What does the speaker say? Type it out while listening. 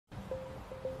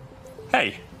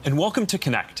Hey, and welcome to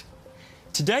Connect.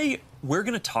 Today, we're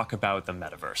going to talk about the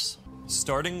metaverse,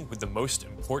 starting with the most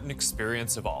important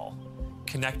experience of all,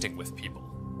 connecting with people.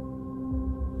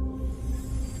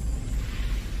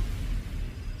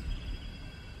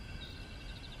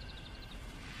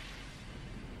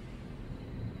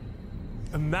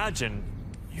 Imagine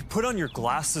you put on your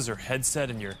glasses or headset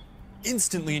and you're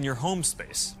instantly in your home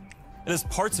space. It has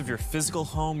parts of your physical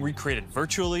home recreated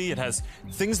virtually, it has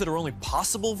things that are only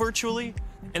possible virtually,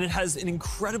 and it has an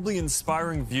incredibly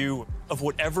inspiring view of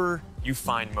whatever you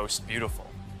find most beautiful.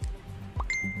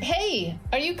 Hey,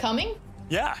 are you coming?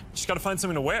 Yeah, just gotta find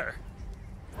something to wear.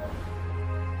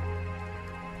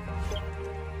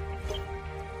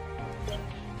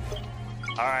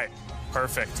 All right,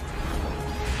 perfect.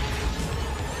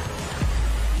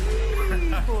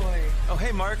 Boy. Oh,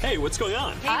 hey, Mark. Hey, what's going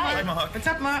on? Hi. Mark. What's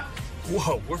up, Ma?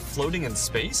 Whoa, we're floating in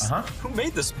space? Uh-huh. Who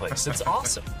made this place? It's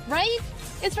awesome. Right?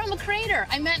 It's from a creator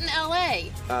I met in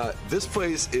LA. This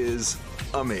place is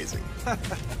amazing.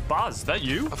 Boz, is that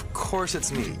you? Of course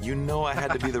it's me. You know I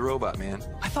had to be the robot, man.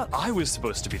 I thought I was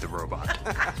supposed to be the robot.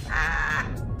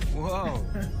 Whoa.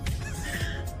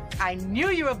 I knew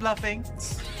you were bluffing.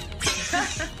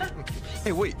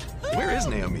 Hey, wait. Where is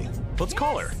Naomi? Let's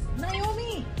call her.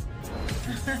 Naomi.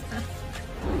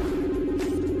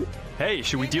 Hey,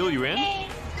 should we deal you in? Hey,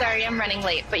 sorry I'm running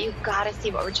late, but you gotta see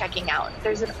what we're checking out.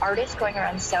 There's an artist going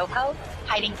around Soho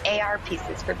hiding AR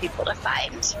pieces for people to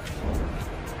find.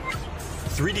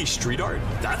 3D street art?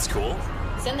 That's cool.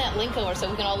 Send that link over so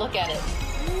we can all look at it.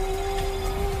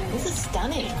 This is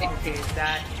stunning. Okay,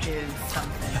 that is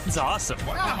something. That's awesome.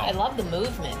 I love the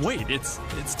movement. Wait, it's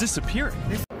disappearing.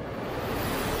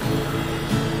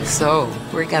 So,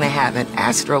 we're gonna have an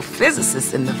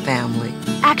astrophysicist in the family.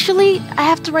 Actually, I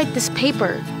have to write this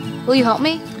paper. Will you help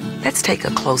me? Let's take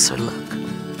a closer look.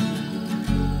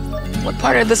 What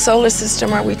part of the solar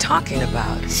system are we talking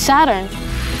about? Saturn.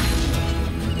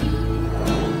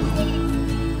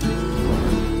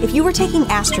 If you were taking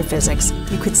astrophysics,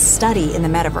 you could study in the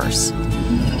metaverse.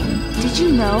 Did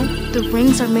you know the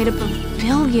rings are made up of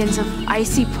billions of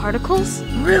icy particles?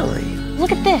 Really?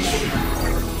 Look at this.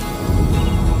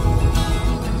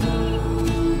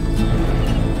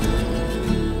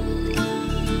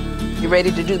 You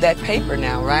ready to do that paper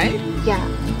now, right? Yeah.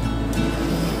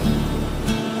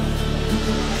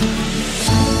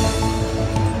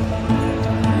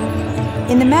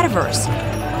 In the metaverse,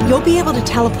 you'll be able to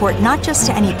teleport not just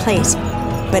to any place,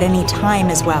 but any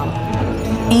time as well.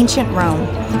 Ancient Rome.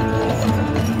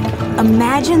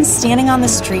 Imagine standing on the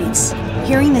streets,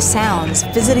 hearing the sounds,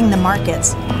 visiting the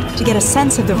markets, to get a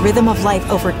sense of the rhythm of life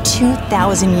over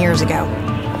 2,000 years ago.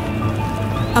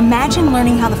 Imagine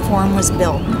learning how the Forum was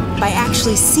built by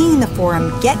actually seeing the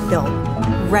Forum get built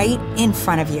right in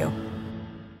front of you.